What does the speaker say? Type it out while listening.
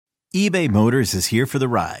eBay Motors is here for the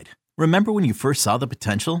ride. Remember when you first saw the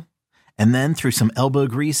potential? And then through some elbow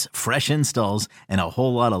grease, fresh installs, and a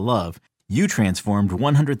whole lot of love, you transformed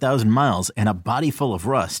 100,000 miles and a body full of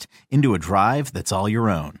rust into a drive that's all your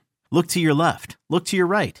own. Look to your left. Look to your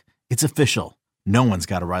right. It's official. No one's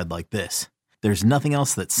got a ride like this. There's nothing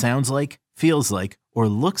else that sounds like, feels like, or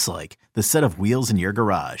looks like the set of wheels in your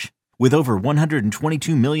garage. With over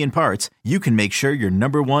 122 million parts, you can make sure your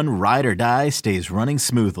number one ride or die stays running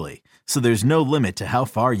smoothly. So there's no limit to how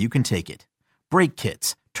far you can take it. Brake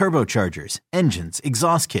kits, turbochargers, engines,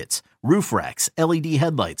 exhaust kits, roof racks, LED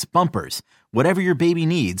headlights, bumpers, whatever your baby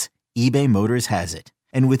needs, eBay Motors has it.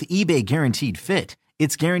 And with eBay Guaranteed Fit,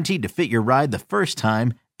 it's guaranteed to fit your ride the first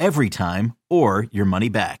time, every time, or your money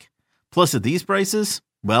back. Plus at these prices,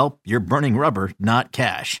 well, you're burning rubber, not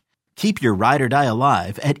cash. Keep your ride or die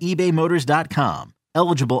alive at ebaymotors.com.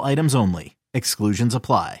 Eligible items only. Exclusions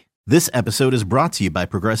apply. This episode is brought to you by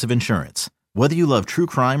Progressive Insurance. Whether you love true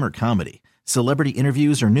crime or comedy, celebrity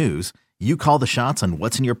interviews or news, you call the shots on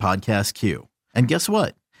what's in your podcast queue. And guess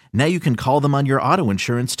what? Now you can call them on your auto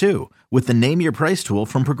insurance too with the Name Your Price tool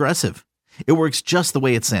from Progressive. It works just the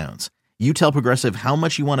way it sounds. You tell Progressive how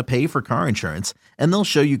much you want to pay for car insurance, and they'll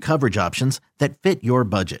show you coverage options that fit your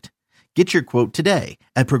budget. Get your quote today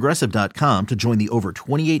at Progressive.com to join the over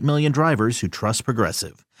 28 million drivers who trust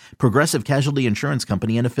Progressive. Progressive Casualty Insurance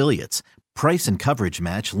Company and Affiliates. Price and coverage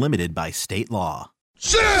match limited by state law.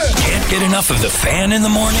 Can't get enough of the Fan in the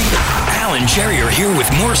morning? Al and Jerry are here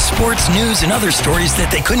with more sports news and other stories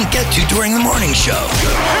that they couldn't get to during the morning show.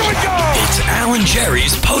 Here we go! It's Al and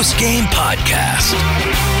Jerry's post-game podcast.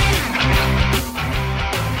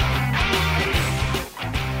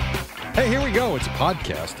 Hey, here we go. It's a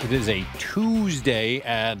podcast. It is a Tuesday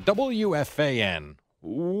at WFAN.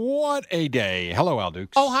 What a day. Hello, Al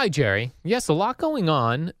Dukes. Oh, hi, Jerry. Yes, a lot going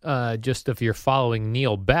on, just if you're following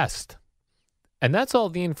Neil Best. And that's all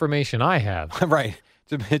the information I have. Right.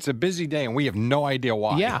 It's a busy day, and we have no idea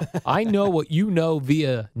why. Yeah, I know what you know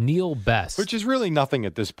via Neil Best. Which is really nothing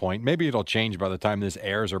at this point. Maybe it'll change by the time this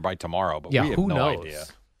airs or by tomorrow, but we have who no knows? idea.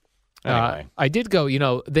 Anyway. I did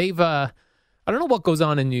go, they've, I don't know what goes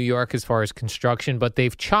on in New York as far as construction, but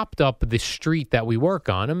they've chopped up the street that we work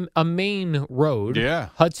on, a main road,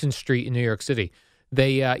 Hudson Street in New York City.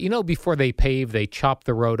 They, before they pave, they chop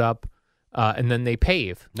the road up, and then they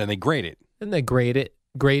pave. Then they grade it. And they grade it,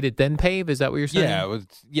 then pave? Is that what you're saying? Yeah,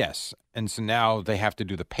 yes. And so now they have to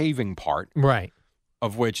do the paving part. Right.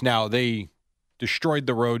 Of which now they destroyed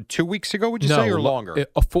the road 2 weeks ago, would you say, or longer?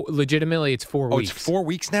 Legitimately, it's 4 weeks. Oh, it's 4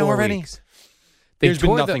 weeks now already? Weeks. There's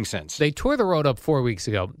been nothing since. They tore the road up 4 weeks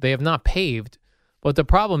ago. They have not paved, but the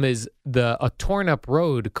problem is a torn-up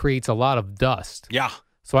road creates a lot of dust. Yeah.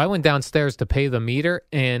 So I went downstairs to pay the meter,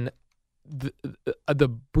 and the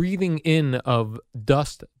breathing in of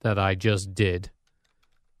dust that I just did,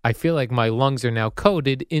 I feel like my lungs are now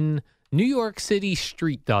coated in New York City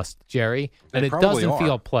street dust, Jerry, and it doesn't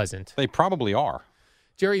feel pleasant. They probably are.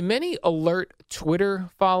 Jerry, many alert Twitter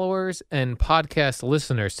followers and podcast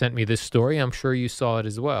listeners sent me this story. I'm sure you saw it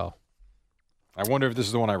as well. I wonder if this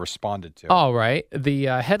is the one I responded to. All right. The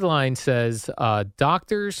headline says,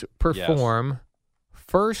 doctors perform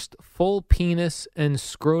first full penis and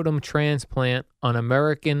scrotum transplant on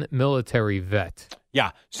American military vet.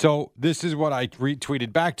 Yeah. So this is what I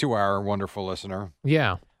retweeted back to our wonderful listener.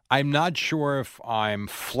 Yeah. I'm not sure if I'm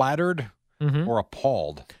flattered or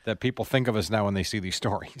appalled that people think of us now when they see these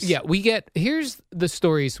stories. Yeah. Here's the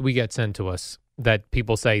stories we get sent to us that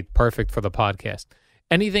people say perfect for the podcast.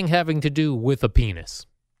 Anything having to do with a penis,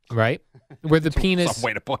 right? Where the penis. Some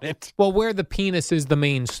way to put it. Well, where the penis is the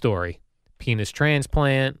main story. Penis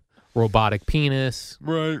transplant, robotic penis.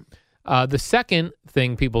 Right. The second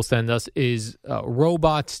thing people send us is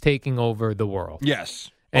robots taking over the world. Yes.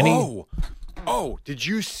 Oh, did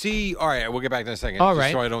you see? All right, we'll get back to that in a second. All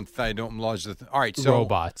right. So I don't lodge the. All right. So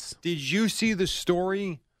robots. Did you see the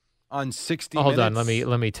story on 60 Hold Minutes? on.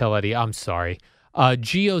 Let me tell Eddie. I'm sorry.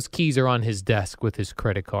 Gio's keys are on his desk with his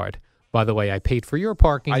credit card. By the way, I paid for your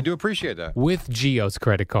parking. I do appreciate that. With Gio's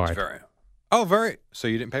credit card. So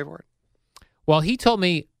you didn't pay for it? Well, he told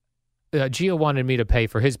me Gio wanted me to pay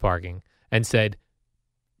for his parking and said,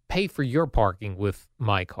 pay for your parking with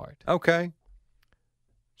my card. Okay.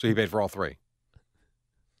 So he paid for all three?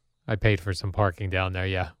 I paid for some parking down there,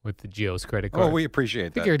 yeah, with the Gio's credit card. Oh, we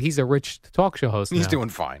appreciate that. Figured he's a rich talk show host He's now. doing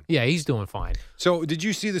fine. Yeah, he's doing fine. So did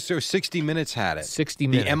you see the 60 Minutes had it? 60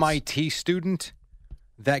 Minutes. The MIT student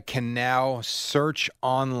that can now search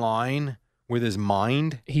online with his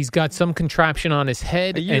mind? He's got some contraption on his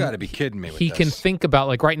head. You got to be kidding me with He this. can think about,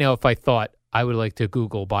 like right now, if I thought I would like to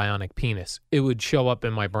Google bionic penis, it would show up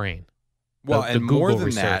in my brain. Well, the and Google more than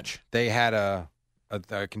research. that, they had a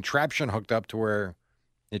contraption hooked up to where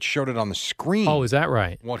it showed it on the screen. Oh, is that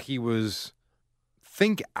right? What he was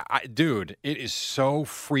dude, it is so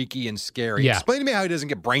freaky and scary. Yeah. Explain to me how he doesn't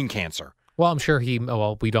get brain cancer. Well, I'm sure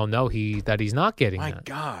we don't know that he's not getting My that.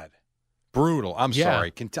 God. Brutal. I'm Yeah.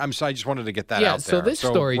 sorry. I'm sorry. I just wanted to get that Yeah, out there. so this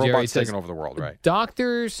story, Jerry, robots says taking over the world, right?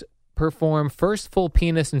 doctors perform first full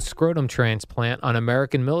penis and scrotum transplant on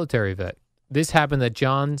American military vet. This happened at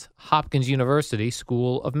Johns Hopkins University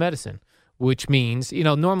School of Medicine, which means,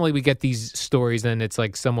 normally we get these stories and it's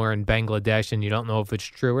like somewhere in Bangladesh and you don't know if it's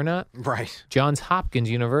true or not. Right. Johns Hopkins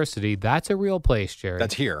University, that's a real place, Jerry.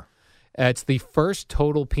 That's here. It's the first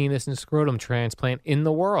total penis and scrotum transplant in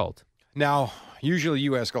the world. Now, usually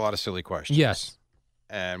you ask a lot of silly questions. Yes.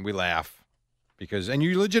 And we laugh and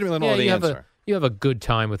you legitimately know the you answer. You have a good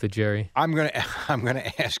time with it, Jerry. I'm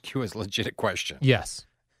gonna ask you a legit question. Yes.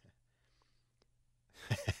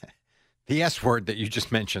 The S word that you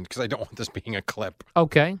just mentioned, because I don't want this being a clip.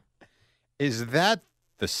 Okay. Is that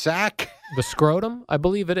the sack? The scrotum? I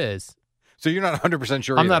believe it is. So you're not 100%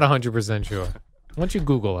 sure I'm either. not 100% sure. Why don't you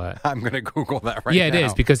Google that? I'm going to Google that right now. Yeah, it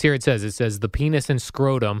is, because here it says the penis and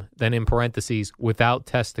scrotum, then in parentheses, without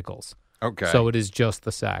testicles. Okay. So it is just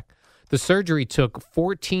the sac. The surgery took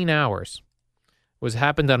 14 hours.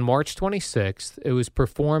 Happened on March 26th. It was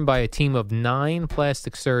performed by a team of 9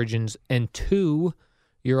 plastic surgeons and 2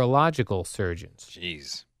 urological surgeons.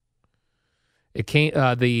 Jeez. It came.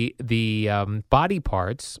 The body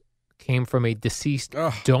parts came from a deceased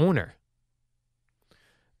donor.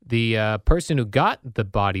 The person who got the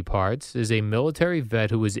body parts is a military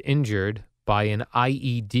vet who was injured by an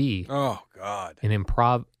IED. Oh, God. An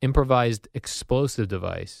improvised explosive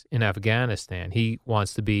device in Afghanistan. He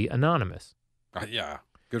wants to be anonymous. Yeah,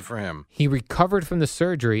 good for him. He recovered from the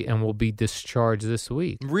surgery and will be discharged this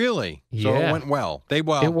week. Really? Yeah. So it went well. It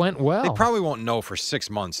went well. They probably won't know for 6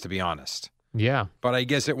 months, to be honest. Yeah. But I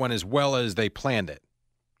guess it went as well as they planned it.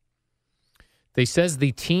 They says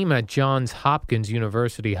the team at Johns Hopkins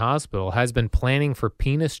University Hospital has been planning for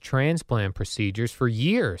penis transplant procedures for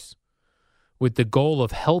years with the goal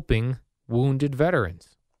of helping wounded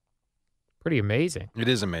veterans. Pretty amazing. It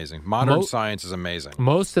is amazing. Modern science is amazing.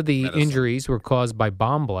 Most of the injuries were caused by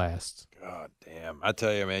bomb blasts. God damn. I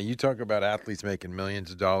tell you, man, you talk about athletes making millions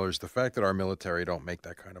of dollars. The fact that our military don't make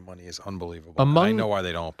that kind of money is unbelievable. I know why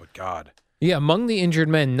they don't, but God. Yeah, among the injured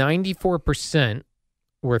men, 94%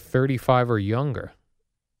 were 35 or younger.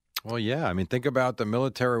 Well, yeah. I mean, think about the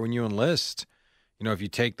military when you enlist. If you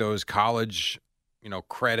take those college,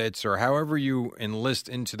 credits or however you enlist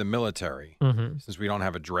into the military, since we don't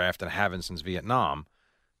have a draft and haven't since Vietnam,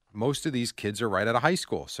 most of these kids are right out of high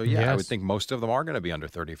school. So, yeah, Yes. I would think most of them are going to be under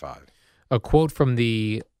 35. A quote from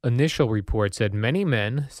the initial report said, many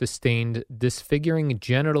men sustained disfiguring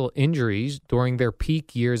genital injuries during their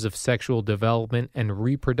peak years of sexual development and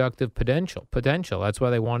reproductive potential. That's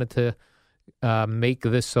why they wanted to make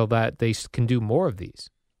this so that they can do more of these.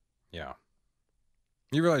 Yeah.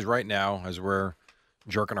 You realize right now, as we're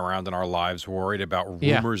jerking around in our lives, worried about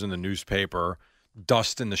rumors in the newspaper,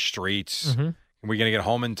 dust in the streets. Mm-hmm. Are we going to get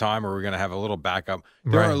home in time, or are we going to have a little backup?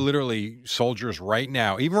 There are literally soldiers right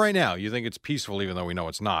now. Even right now, you think it's peaceful, even though we know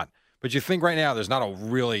it's not. But you think right now there's not a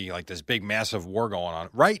really this big, massive war going on.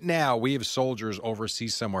 Right now, we have soldiers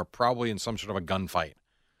overseas somewhere, probably in some sort of a gunfight.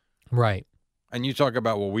 Right. And you talk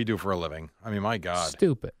about what we do for a living. I mean, my God.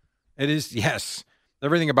 Stupid. It is, yes.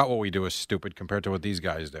 Everything about what we do is stupid compared to what these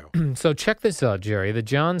guys do. So check this out, Jerry. The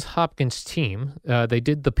Johns Hopkins team, they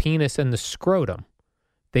did the penis and the scrotum.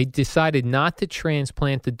 They decided not to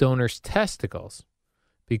transplant the donor's testicles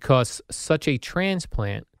because such a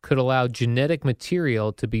transplant could allow genetic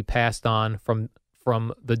material to be passed on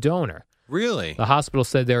from the donor. Really? The hospital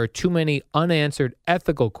said there are too many unanswered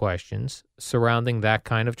ethical questions surrounding that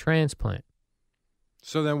kind of transplant.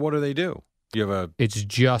 So then what do? You have It's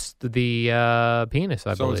just the penis,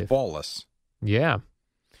 I believe. So it's ballless. Yeah.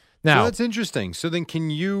 Now, so that's interesting. So then can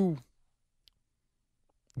you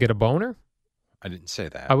get a boner? I didn't say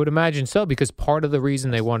that. I would imagine so, because part of the reason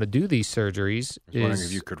they want to do these surgeries I was wondering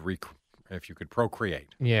if you could procreate.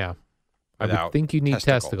 Yeah. I would without think you need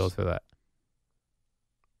testicles for that.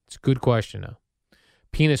 It's a good question, though.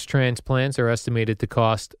 Penis transplants are estimated to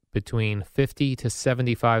cost between $50,000 to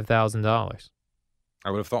 $75,000. I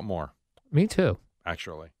would have thought more. Me too.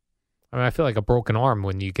 Actually. I mean, I feel like a broken arm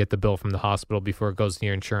when you get the bill from the hospital before it goes to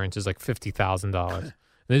your insurance is like $50,000.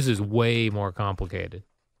 This is way more complicated.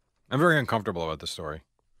 I'm very uncomfortable about this story.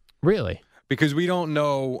 Really? Because we don't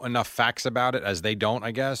know enough facts about it, as they don't,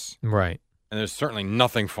 I guess. Right. And there's certainly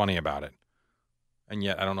nothing funny about it. And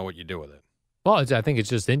yet, I don't know what you do with it. Well, I think it's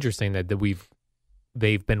just interesting that we've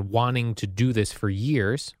they've been wanting to do this for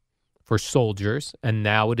years for soldiers, and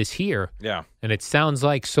now it is here. Yeah. And it sounds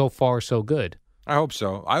like so far so good. I hope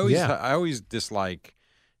so. I always dislike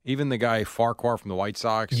even the guy Farquhar from the White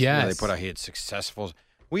Sox. Yes. They put out he had successful.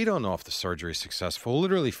 We don't know if the surgery is successful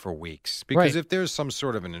literally for weeks. Because if there's some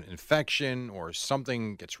sort of an infection or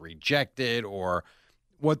something gets rejected or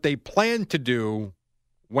what they plan to do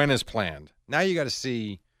when is planned. Now you got to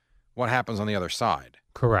see what happens on the other side.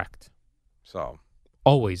 Correct. So.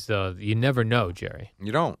 Always, you never know, Jerry.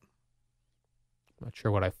 You don't. Not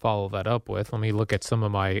sure what I follow that up with. Let me look at some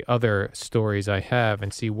of my other stories I have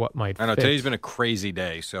and see what might fit. I know today's been a crazy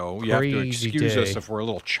day, so you have to excuse us if we're a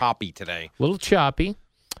little choppy today. A little choppy.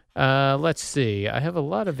 Let's see. I have a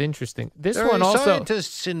lot of interesting. There one are also.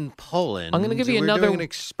 Scientists in Poland. I'm going to give you we're another doing an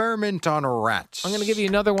experiment on rats. I'm going to give you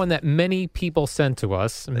another one that many people sent to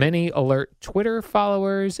us. Many alert Twitter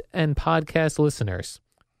followers and podcast listeners.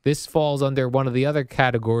 This falls under one of the other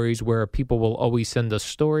categories where people will always send us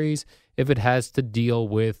stories if it has to deal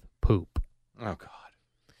with poop. Oh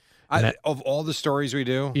God! Of all the stories we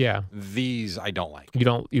do, these I don't like. You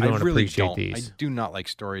don't really appreciate don't. these. I do not like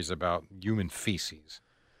stories about human feces.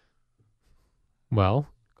 Well,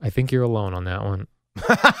 I think you're alone on that one.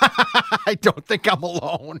 I don't think I'm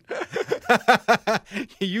alone.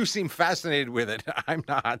 You seem fascinated with it. I'm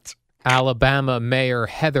not. Alabama Mayor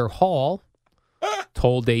Heather Hall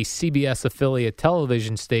told a CBS affiliate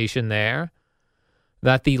television station there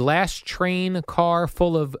that the last train car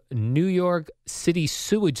full of New York City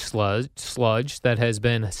sewage sludge that has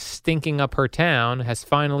been stinking up her town has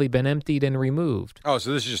finally been emptied and removed. Oh,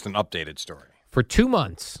 so this is just an updated story. For 2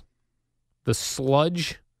 months, the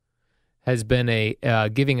sludge has been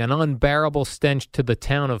giving an unbearable stench to the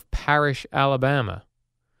town of Parrish, Alabama.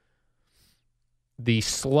 The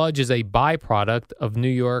sludge is a byproduct of New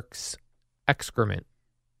York's excrement.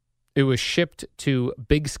 It was shipped to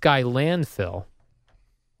Big Sky Landfill,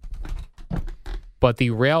 but the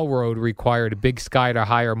railroad required Big Sky to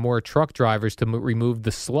hire more truck drivers to remove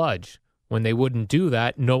the sludge. When they wouldn't do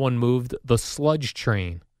that, no one moved the sludge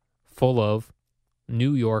train full of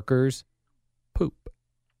New Yorkers' poop.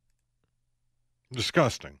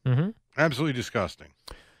 Disgusting. Mm-hmm. Absolutely disgusting.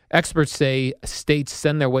 Experts say states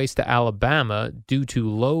send their waste to Alabama due to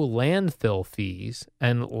low landfill fees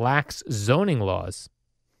and lax zoning laws.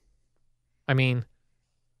 I mean,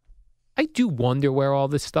 I do wonder where all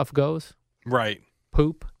this stuff goes. Right.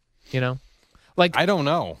 Poop, Like I don't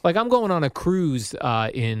know. Like I'm going on a cruise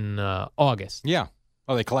in August. Yeah.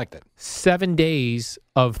 Oh, they collect it. 7 days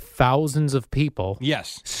of thousands of people.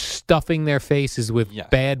 Yes. Stuffing their faces with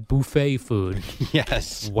bad buffet food.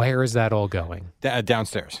 Yes. Where is that all going?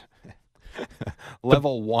 Downstairs.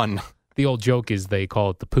 Level 1. The old joke is they call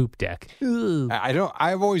it the poop deck.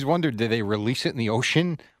 I've always wondered, do they release it in the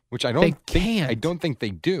ocean? Which I don't think they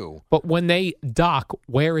do. But when they dock,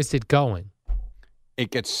 where is it going? It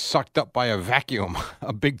gets sucked up by a vacuum,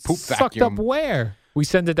 a big poop vacuum. Sucked up where? We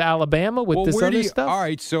send it to Alabama with this other stuff? All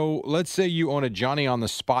right, so let's say you own a Johnny on the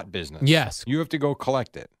spot business. Yes. You have to go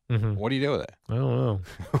collect it. Mm-hmm. What do you do with it? I don't know.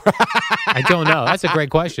 I don't know. That's a great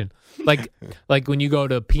question. Like when you go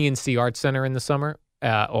to PNC Arts Center in the summer,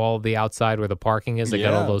 all the outside where the parking is, they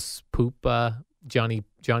got all those poop Johnny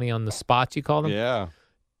on the spots, you call them? Yeah.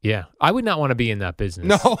 Yeah. I would not want to be in that business.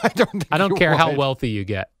 No, I don't think I don't care how wealthy you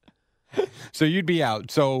get. So you'd be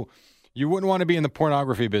out. So you wouldn't want to be in the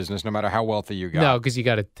pornography business no matter how wealthy you got. No, because you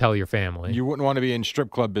got to tell your family. You wouldn't want to be in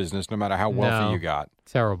strip club business no matter how wealthy you got.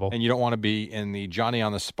 Terrible. And you don't want to be in the Johnny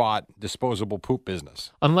on the spot disposable poop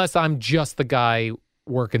business. Unless I'm just the guy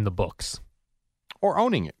working the books. Or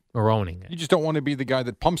owning it. You just don't want to be the guy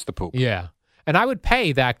that pumps the poop. Yeah. And I would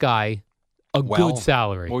pay that guy a good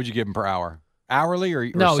salary. What would you give him per hour? Hourly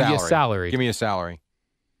or no, salary? Yeah, salary. Give me a salary.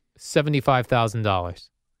 $75,000.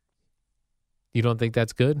 You don't think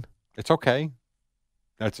that's good? It's okay.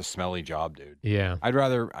 That's a smelly job, dude. Yeah. I'd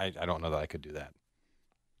rather, I don't know that I could do that.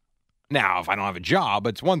 Now, if I don't have a job,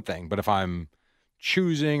 it's one thing. But if I'm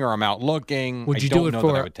choosing or I'm out looking, would you I don't do it know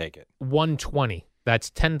for that I would take it. $120. That's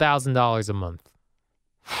 $10,000 a month.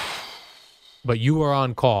 But you are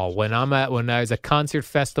on call. When there's a concert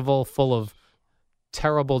festival full of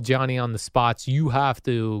terrible Johnny on the spots, you have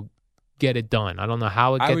to get it done. I don't know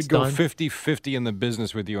how it gets done. I would go 50-50 in the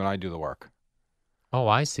business with you and I do the work. Oh,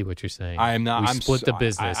 I see what you're saying. I am not. We split the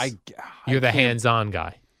business. You're the hands-on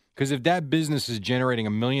guy. Because if that business is generating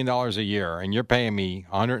 $1 million a year and you're paying me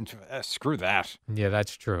screw that. Yeah,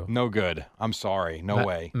 that's true. No good. I'm sorry. No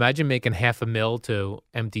way. Imagine making $500,000 to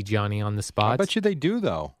empty Johnny on the spots. I bet you they do,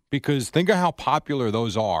 though. Because think of how popular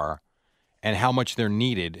those are and how much they're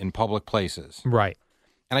needed in public places. Right.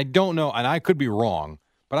 And I don't know, and I could be wrong,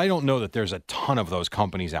 But I don't know that there's a ton of those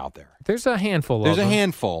companies out there. There's a handful There's of a them.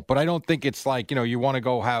 handful, but I don't think it's like, you want to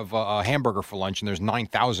go have a hamburger for lunch and there's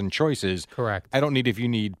 9,000 choices. Correct. I don't need if you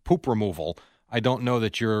need poop removal. I don't know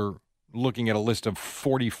that you're looking at a list of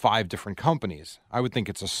 45 different companies. I would think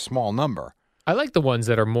it's a small number. I like the ones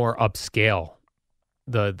that are more upscale.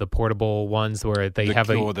 The portable ones where they have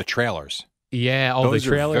the trailers. Yeah, those the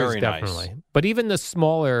trailers, are very definitely. nice. But even the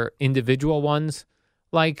smaller individual ones,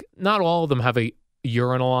 like not all of them have a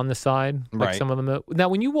urinal on the side. Like Right. some of them. Now,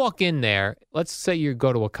 when you walk in there, let's say you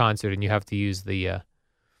go to a concert and you have to use the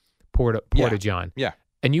Porta-John. Yeah.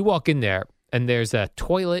 And you walk in there and there's a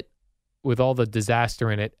toilet with all the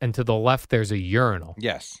disaster in it, and to the left there's a urinal.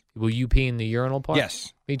 Yes. Will you pee in the urinal part?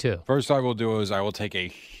 Yes. Me too. First I will do is I will take a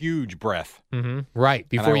huge breath. Mm-hmm. Right,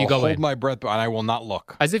 before and I you will go hold in. my breath, and I will not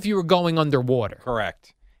look. As if you were going underwater.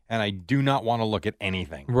 Correct. And I do not want to look at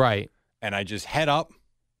anything. Right. And I just head up,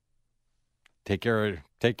 take care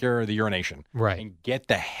of the urination. Right. And get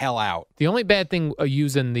the hell out. The only bad thing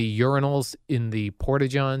using the urinals in the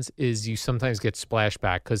Porta-Johns is you sometimes get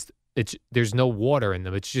splashback because there's no water in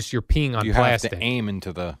them. It's just you're peeing on You plastic have to aim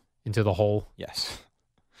into the hole. Yes.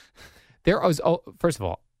 First of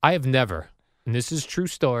all, I have never, and this is a true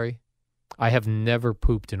story, I have never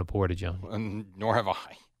pooped in a Porta-John. Nor have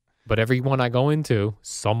I. But every one I go into,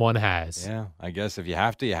 someone has. Yeah, I guess if you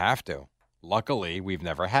have to, you have to. Luckily, we've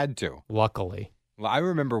never had to. Luckily. I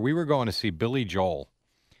remember we were going to see Billy Joel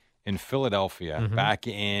in Philadelphia Mhm. back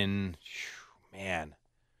in, had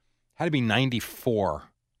to be 94,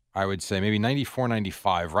 I would say, maybe 94,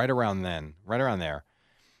 95, right around there.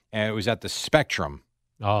 And it was at the Spectrum.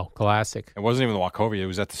 Oh, classic. It wasn't even the Wachovia, it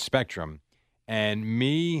was at the Spectrum. And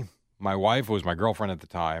me, my wife was my girlfriend at the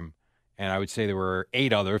time, and I would say there were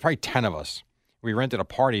 8 others, probably 10 of us. We rented a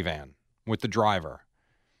party van with the driver.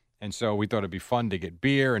 And so we thought it'd be fun to get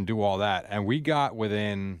beer and do all that. And we got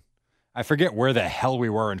within, I forget where the hell we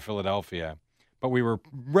were in Philadelphia, but we were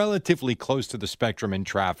relatively close to the Spectrum in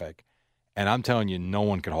traffic. And I'm telling you, no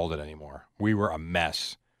one could hold it anymore. We were a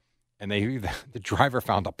mess. And the driver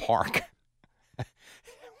found a park.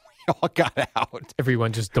 We all got out.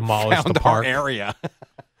 Everyone just demolished Found the park. our area.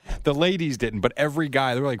 The ladies didn't, but every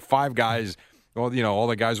guy, there were like 5 guys, well, all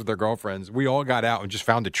the guys with their girlfriends, we all got out and just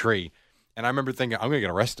found a tree. And I remember thinking, I'm going to get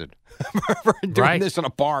arrested for doing this in a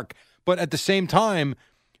park. But at the same time,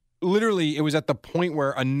 literally, it was at the point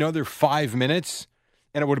where another 5 minutes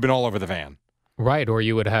and it would have been all over the van. Right, or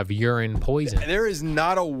you would have urine poison. There is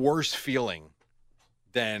not a worse feeling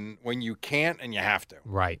than when you can't and you have to.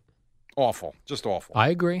 Right. Awful. Just awful. I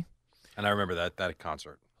agree. And I remember that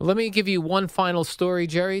concert. Let me give you one final story,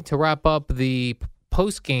 Jerry, to wrap up the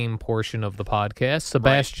post-game portion of the podcast.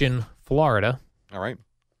 Sebastian, Florida. All right.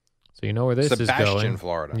 So you know where this is going. Sebastian,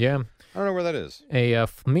 Florida. Yeah. I don't know where that is.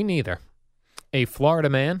 Me neither. A Florida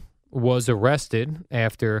man was arrested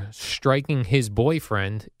after striking his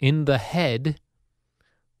boyfriend in the head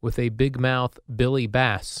with a big mouth Billy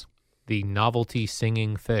Bass, the novelty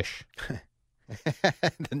singing fish.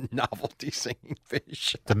 The novelty singing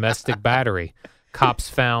fish. Domestic battery. Cops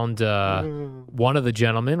found one of the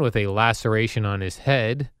gentlemen with a laceration on his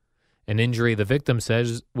head. An injury the victim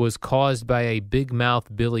says was caused by a big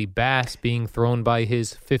mouth Billy Bass being thrown by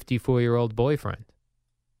his 54-year-old boyfriend.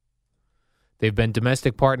 They've been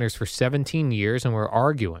domestic partners for 17 years and were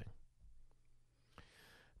arguing.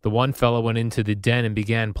 The one fellow went into the den and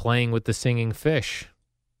began playing with the singing fish.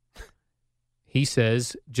 He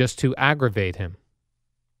says just to aggravate him.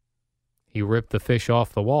 He ripped the fish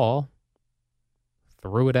off the wall,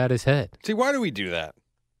 threw it at his head. See, why do we do that?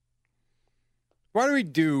 Why do we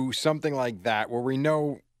do something like that where we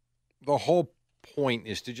know the whole point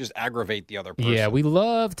is to just aggravate the other person? Yeah, we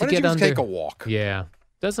love to Why don't get you just under. take a walk? Yeah,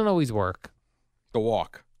 doesn't always work. The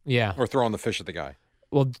walk. Yeah. Or throwing the fish at the guy.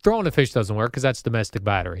 Well, throwing a fish doesn't work because that's domestic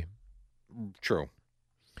battery. True.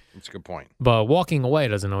 That's a good point. But walking away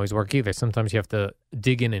doesn't always work either. Sometimes you have to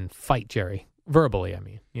dig in and fight, Jerry. Verbally, I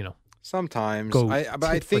mean, Sometimes. Go But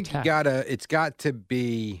I tit for think tat. it's got to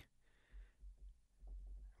be.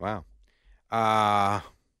 Wow. I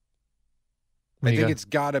think it's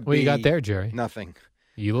got to be. What you got there, Jerry? Nothing.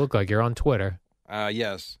 You look like you're on Twitter.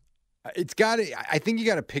 Yes. It's got to. I think you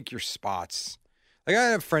got to pick your spots. Like I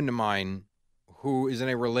had a friend of mine who is in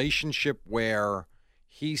a relationship where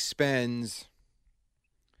he spends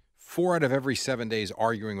 4 out of every 7 days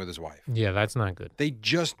arguing with his wife. Yeah, that's not good. They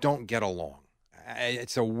just don't get along.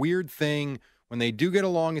 It's a weird thing. When they do get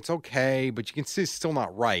along, it's okay, but you can see it's still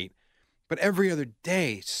not right. But every other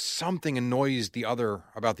day, something annoys the other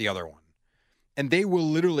about the other one. And they will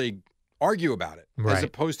literally argue about it. Right. As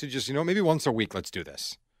opposed to just, maybe once a week, let's do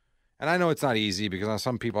this. And I know it's not easy because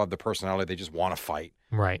some people have the personality, they just want to fight.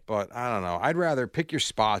 Right. But I don't know. I'd rather pick your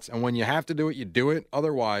spots, and when you have to do it, you do it.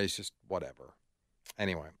 Otherwise, just whatever.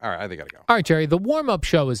 Anyway, all right, I think I got to go. All right, Jerry, the warm-up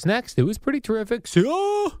show is next. It was pretty terrific. See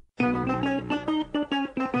ya!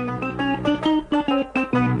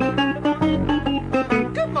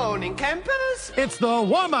 Good morning, campers. It's the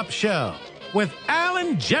warm-up show with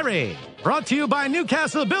Alan Jerry. Brought to you by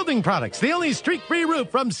Newcastle Building Products, the only streak-free roof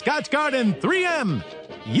from Scotchgard and 3M.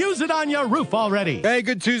 Use it on your roof already. Hey,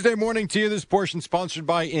 good Tuesday morning to you. This portion sponsored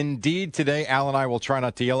by Indeed. Today, Al and I will try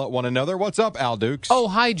not to yell at one another. What's up, Al Dukes? Oh,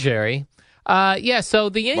 hi, Jerry. So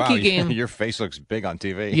the Yankee game... Your face looks big on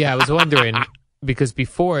TV. Yeah, I was wondering, because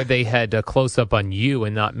before they had a close-up on you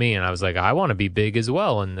and not me, and I was like, I want to be big as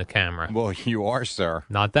well in the camera. Well, you are, sir.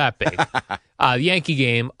 Not that big. The Yankee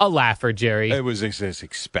game, a laugher, Jerry. It was as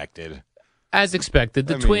expected. As expected.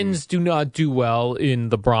 The Twins do not do well in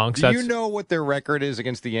the Bronx. Do you know what their record is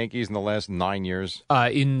against the Yankees in the last 9 years?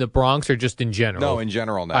 In the Bronx or just in general? No, in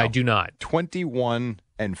general now. I do not. 21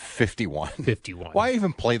 and 51. 51. Why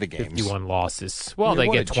even play the games? 51 losses. Well, Yeah, they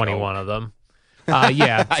what get a 21 joke. of them.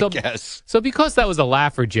 Yeah. So, I guess. So because that was a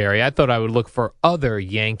laugher, Jerry, I thought I would look for other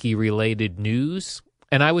Yankee-related news.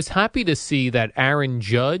 And I was happy to see that Aaron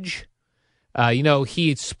Judge, he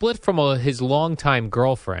had split from his longtime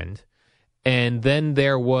girlfriend. And then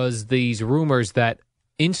there was these rumors that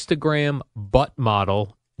Instagram butt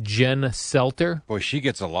model Jen Selter. Boy, she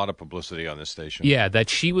gets a lot of publicity on this station. Yeah, that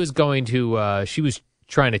she was going to, she was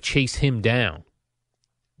trying to chase down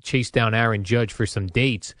Aaron Judge for some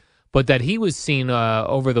dates, but that he was seen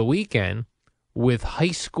over the weekend with high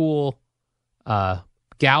school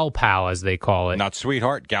gal pal, as they call it. Not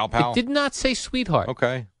sweetheart, gal pal? It did not say sweetheart.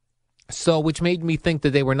 Okay. So, which made me think that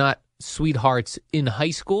they were not sweethearts in high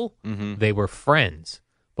school. Mm-hmm. They were friends.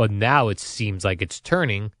 But now it seems like it's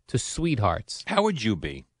turning to sweethearts. How would you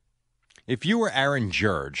be? If you were Aaron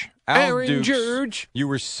Judge, you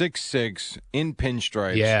were 6'6", in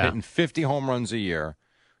pinstripes, hitting 50 home runs a year.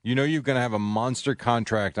 You know you're going to have a monster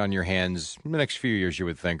contract on your hands in the next few years, you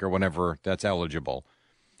would think, or whenever that's eligible.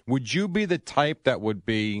 Would you be the type that would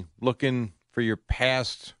be looking for your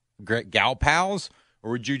past gal pals, or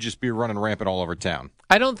would you just be running rampant all over town?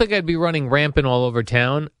 I don't think I'd be running rampant all over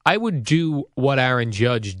town. I would do what Aaron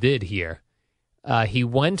Judge did here. He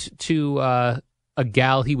went to a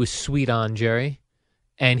gal he was sweet on, Jerry,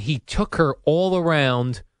 and he took her all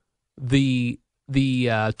around the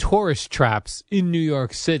tourist traps in New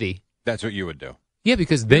York City. That's what you would do. Yeah,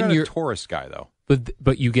 because then you're not a tourist guy, though.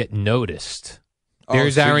 But you get noticed.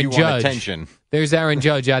 There's Aaron you Judge. Want attention. There's Aaron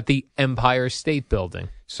Judge at the Empire State Building.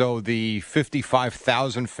 So the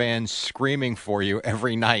 55,000 fans screaming for you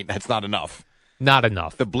every night, that's not enough. Not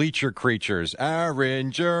enough. The bleacher creatures,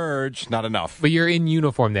 Aaron Judge, not enough. But you're in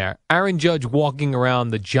uniform there. Aaron Judge walking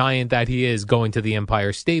around the giant that he is, going to the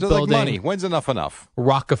Empire State Building. Like money. When's enough?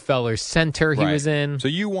 Rockefeller Center he was in. So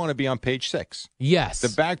you want to be on page 6. Yes.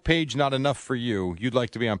 The back page, not enough for you. You'd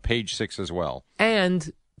like to be on page 6 as well. And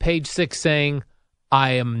page 6 saying,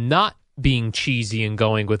 I am not being cheesy and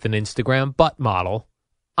going with an Instagram butt model.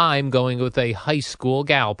 I'm going with a high school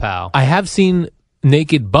gal pal. I have seen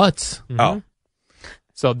naked butts. Mm-hmm. Oh.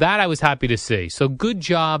 So that I was happy to see. So good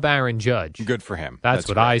job, Aaron Judge. Good for him. That's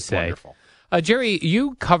what great. I say. Wonderful. Jerry,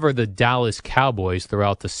 you cover the Dallas Cowboys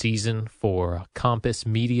throughout the season for Compass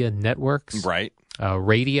Media Networks. Right.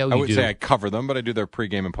 Radio. I would say I cover them, but I do their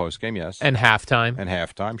pregame and postgame, yes. And halftime. And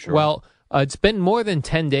halftime, sure. Well, it's been more than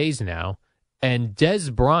 10 days now, and Des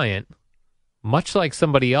Bryant, much like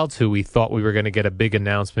somebody else who we thought we were going to get a big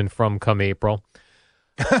announcement from come April,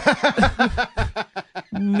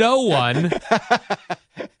 no one.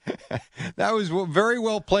 That was very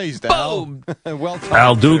well placed, Boom. Al. Well timed,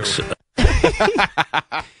 Al Dukes.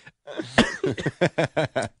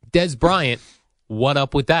 Des Bryant, what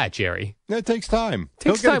up with that, Jerry? It takes time.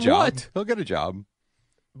 Takes He'll get time a job. what? He'll get a job.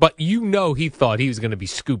 But he thought he was going to be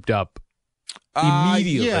scooped up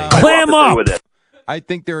immediately. Yeah. Clam up. I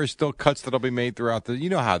think there are still cuts that'll be made throughout you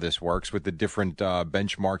know how this works with the different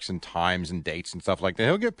benchmarks and times and dates and stuff like that.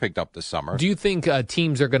 He'll get picked up this summer. Do you think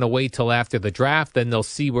teams are going to wait till after the draft, then they'll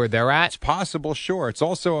see where they're at? It's possible, sure. It's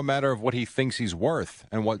also a matter of what he thinks he's worth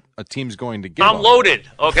and what a team's going to give I'm him. loaded,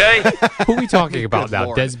 okay? Who are we talking about Good now?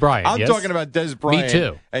 Lord. Des Bryant. I'm yes? talking about Des Bryant. Me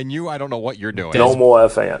too. And you, I don't know what you're doing. No more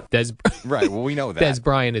FN. Right, well, we know that. Des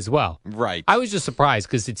Bryant as well. Right. I was just surprised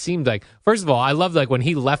because it seemed like, first of all, I loved when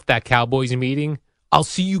he left that Cowboys meeting. I'll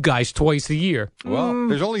see you guys twice a year. Well,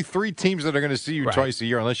 there's only 3 teams that are going to see you Right. twice a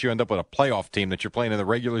year unless you end up with a playoff team that you're playing in the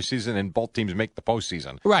regular season and both teams make the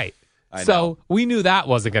postseason. Right. I So know. we knew that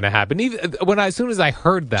wasn't going to happen. Even as soon as I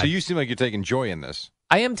heard that, So you seem like you're taking joy in this.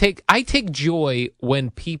 I take joy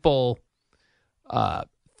when people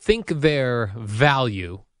think their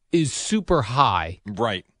value is super high,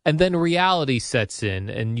 Right. and then reality sets in,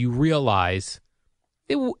 and you realize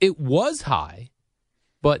it was high,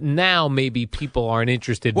 but now maybe people aren't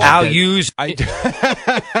interested. I'll in use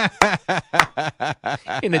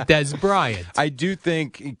in a Des Bryant. I do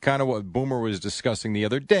think kind of what Boomer was discussing the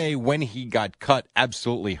other day when he got cut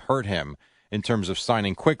absolutely hurt him in terms of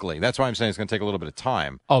signing quickly. That's why I'm saying it's going to take a little bit of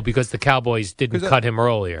time. Oh, because the Cowboys didn't cut him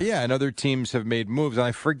earlier. Yeah, and other teams have made moves, and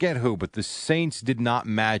I forget who, but the Saints did not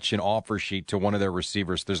match an offer sheet to one of their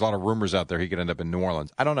receivers. There's a lot of rumors out there he could end up in New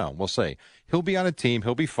Orleans. I don't know. We'll see. He'll be on a team.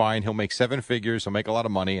 He'll be fine. He'll make 7 figures. He'll make a lot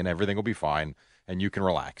of money, and everything will be fine, and you can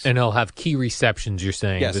relax. And he'll have key receptions, you're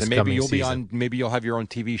saying, yes, this and maybe coming you'll be season. on. Maybe you'll have your own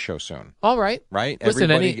TV show soon. All right. Right?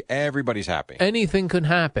 Listen, Everybody's happy. Anything could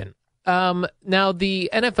happen. Now, the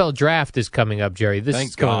NFL draft is coming up, Jerry. This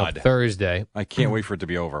is coming up Thursday. I can't wait for it to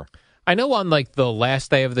be over. I know on like the last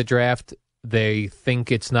day of the draft, they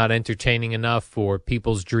think it's not entertaining enough for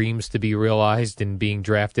people's dreams to be realized in being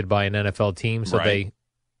drafted by an NFL team. So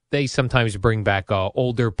they sometimes bring back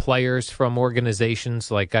older players from organizations.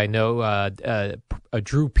 Like I know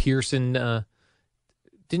Drew Pearson.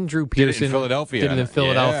 Didn't Drew Pearson did it in Philadelphia? Did it in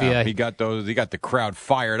Philadelphia? Yeah, he got the crowd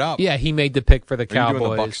fired up. Yeah, he made the pick for the Cowboys. Are you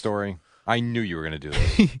doing the Buck story? I knew you were going to do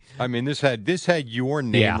this. I mean, this had your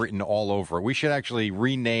name written all over it. We should actually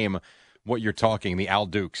rename what you're talking the Al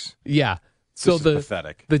Dukes. Yeah. So this is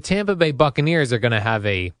pathetic. The Tampa Bay Buccaneers are going to have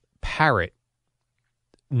a parrot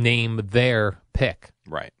name their pick.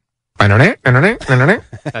 Right.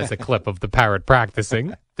 That's a clip of the parrot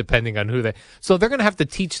practicing, depending on who they. So they're going to have to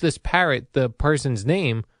teach this parrot the person's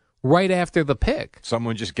name right after the pick.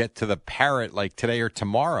 Someone just get to the parrot like today or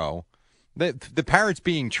tomorrow. The parrot's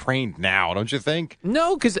being trained now, don't you think?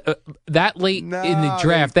 No, because that late in the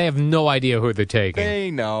draft, they have no idea who they're taking. They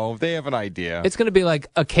know. They have an idea. It's going to be like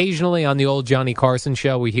occasionally on the old Johnny Carson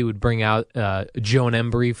show where he would bring out Joan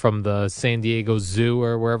Embry from the San Diego Zoo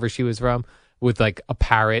or wherever she was from, with like a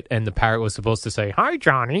parrot, and the parrot was supposed to say, "Hi,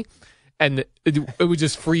 Johnny," and it would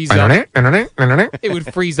just freeze up. It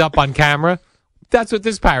would freeze up on camera. That's what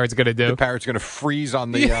this parrot's going to do. The parrot's going to freeze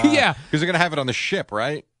on the yeah, because they're going to have it on the ship,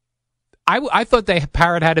 right? I thought the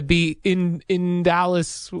parrot had to be in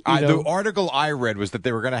Dallas. The article I read was that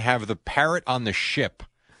they were going to have the parrot on the ship,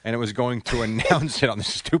 and it was going to announce it on the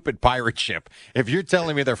stupid pirate ship. If you're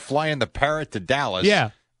telling me they're flying the parrot to Dallas,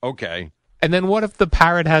 yeah, okay. And then what if the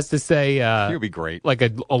parrot has to say, it would be great, like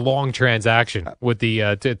a long transaction with the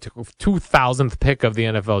 2000th pick of the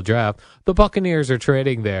NFL draft. The Buccaneers are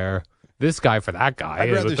trading this guy for that guy.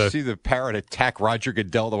 I'd rather see the parrot attack Roger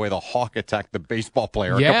Goodell the way the hawk attacked the baseball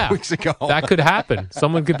player a couple weeks ago. That could happen.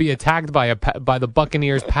 Someone could be attacked by the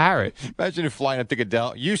Buccaneers parrot. Imagine if flying up to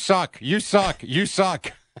Goodell, you suck, you suck, you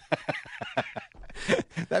suck.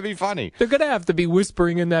 That'd be funny. They're going to have to be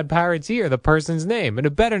whispering in that parrot's ear the person's name. And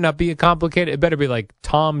it better not be complicated. It better be like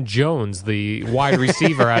Tom Jones, the wide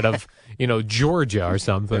receiver out of, Georgia or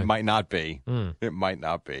something. It might not be. It might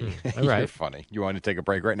not be. All right. You're funny. You want to take a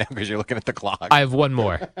break right now because you're looking at the clock? I have one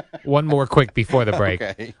more. One more quick before the break.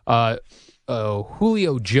 Okay.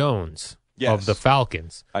 Julio Jones of the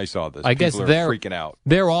Falcons. I saw this. I guess they're freaking out.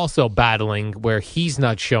 They're also battling where he's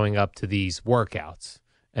not showing up to these workouts.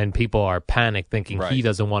 And people are panicked thinking he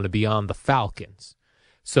doesn't want to be on the Falcons.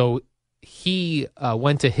 So he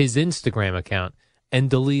went to his Instagram account and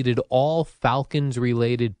deleted all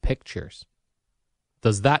Falcons-related pictures.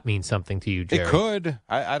 Does that mean something to you, Jerry? It could.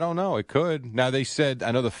 I don't know. It could. Now, they said,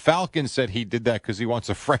 I know the Falcons said he did that because he wants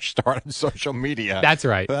a fresh start on social media. That's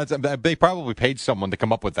right. They probably paid someone to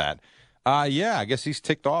come up with that. Yeah, I guess he's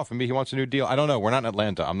ticked off and maybe he wants a new deal. I don't know. We're not in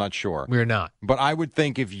Atlanta. I'm not sure. We're not. But I would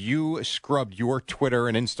think if you scrubbed your Twitter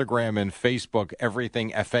and Instagram and Facebook,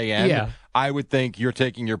 everything FAN, I would think you're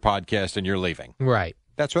taking your podcast and you're leaving. Right.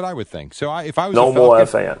 That's what I would think. So if I was no a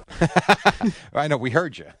Falcons, more FAN. I know, we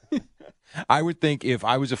heard you. I would think if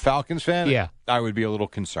I was a Falcons fan, I would be a little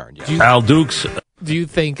concerned. Yeah. Al Dukes. Do you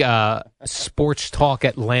think Sports Talk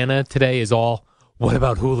Atlanta today is all, what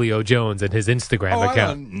about Julio Jones and his Instagram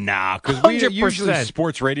account? Nah, because usually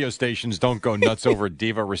sports radio stations don't go nuts over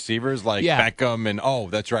diva receivers like Beckham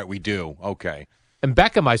and, that's right, we do. Okay. And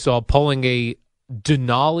Beckham, I saw pulling a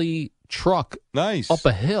Denali truck up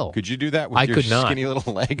a hill. Could you do that with your skinny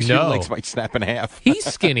little legs? No. Your legs might snap in half. He's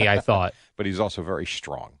skinny, I thought. But he's also very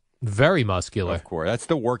strong. Very muscular. Of course. That's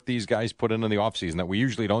the work these guys put in the offseason that we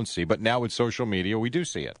usually don't see. But now with social media, we do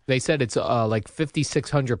see it. They said it's like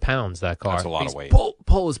 5,600 pounds, that car. That's a lot of weight.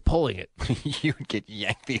 Paul is pulling it. You would get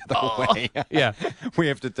yanked the other way. Yeah. We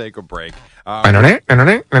have to take a break. Hi,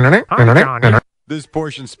 Johnny. This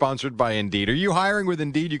portion sponsored by Indeed. Are you hiring with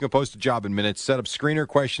Indeed? You can post a job in minutes, set up screener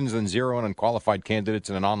questions, and zero in unqualified candidates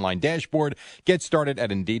in an online dashboard. Get started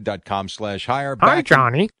at Indeed.com/hire. Hi,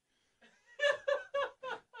 Johnny.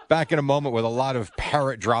 Back in a moment with a lot of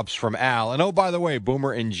parrot drops from Al. And oh, by the way,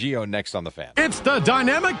 Boomer and Gio next on the Fan. It's the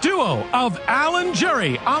dynamic duo of Al and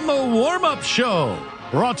Jerry on the warm-up show.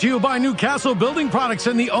 Brought to you by Newcastle Building Products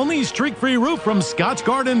and the only streak-free roof from Scotch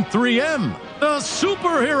Garden 3M. The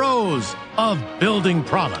superheroes of building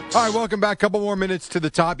products. All right, welcome back. Couple more minutes to the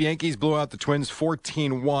top. Yankees blew out the Twins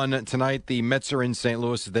 14-1 tonight. The Mets are in St.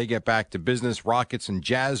 Louis as they get back to business. Rockets and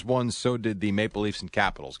Jazz won. So did the Maple Leafs and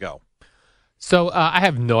Capitals. Go. So I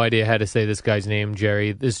have no idea how to say this guy's name,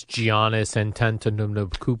 Jerry. This Giannis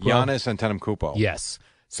Antetokounmpo. Giannis Antetokounmpo. Yes.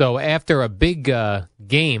 So after a big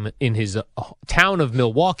game in his town of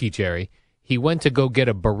Milwaukee, Jerry, he went to go get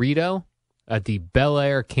a burrito at the Bel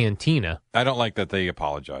Air Cantina. I don't like that they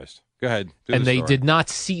apologized. Go ahead. And they did not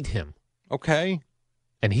seat him. Okay.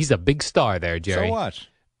 And he's a big star there, Jerry. So what?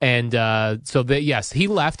 And yes, he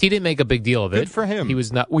left. He didn't make a big deal of it. Good for him. He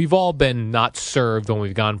was not. We've all been not served when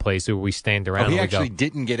we've gone places where we stand around. Oh, he actually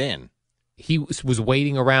didn't get in. He was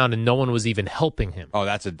waiting around, and no one was even helping him. Oh,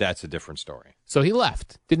 that's a different story. So he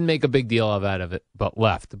left. Didn't make a big deal out of it, but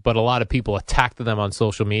left. But a lot of people attacked them on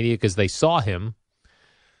social media because they saw him.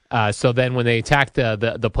 So then when they attacked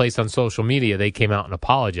the place on social media, they came out and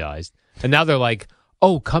apologized. And now they're like,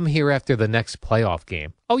 oh, come here after the next playoff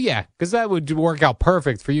game. Oh, yeah, because that would work out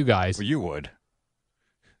perfect for you guys. Well, you would.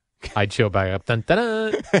 I'd show back up. Dun,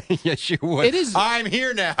 dun, dun. Yes, you would. It is. I'm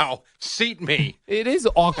here now. Seat me. It is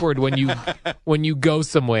awkward when you go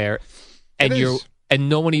somewhere and and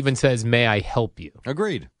no one even says, "May I help you?"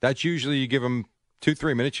 Agreed. That's usually you give them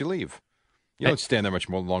 2-3 minutes, you leave. You don't stand there much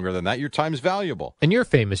more longer than that. Your time's valuable. And you're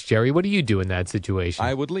famous, Jerry. What do you do in that situation?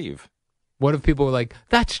 I would leave. What if people were like,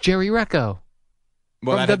 "That's Jerry Recco"?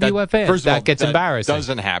 Well, from WFAN. First of all, gets embarrassing.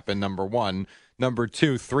 Doesn't happen, number one. Number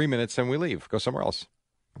two, 3 minutes and we leave. Go somewhere else.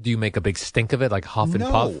 Do you make a big stink of it, like huff and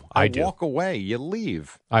puff? I do. Walk away. You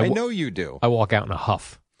leave. I know you do. I walk out in a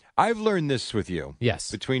huff. I've learned this with you. Yes.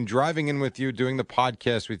 Between driving in with you, doing the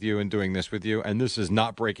podcast with you, and doing this with you, and this is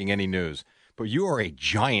not breaking any news, but you are a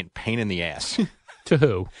giant pain in the ass. To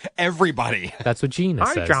who? Everybody. That's what Gina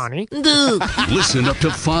says. Hi, Johnny. Listen up to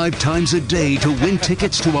 5 times a day to win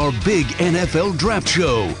tickets to our big NFL draft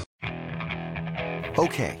show.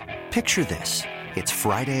 Okay, picture this. It's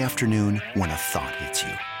Friday afternoon when a thought hits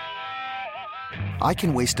you. I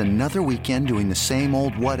can waste another weekend doing the same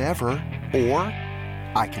old whatever, or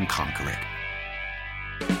I can conquer it.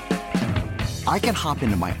 I can hop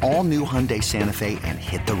into my all-new Hyundai Santa Fe and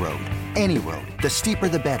hit the road. Any road. The steeper,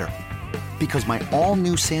 the better. Because my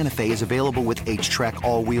all-new Santa Fe is available with H-Track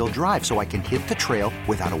all-wheel drive, so I can hit the trail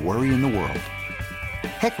without a worry in the world.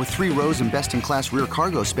 Heck, with 3 rows and best-in-class rear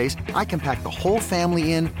cargo space, I can pack the whole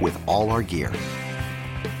family in with all our gear.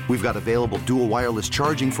 We've got available dual wireless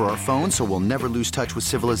charging for our phones, so we'll never lose touch with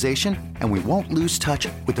civilization, and we won't lose touch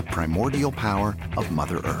with the primordial power of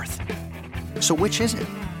Mother Earth. So which is it?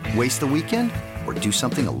 Waste the weekend or do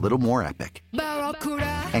something a little more epic?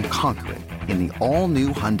 And conquer it in the all-new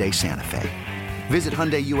Hyundai Santa Fe. Visit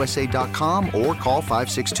HyundaiUSA.com or call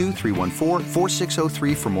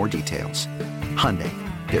 562-314-4603 for more details. Hyundai,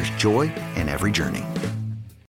 there's joy in every journey.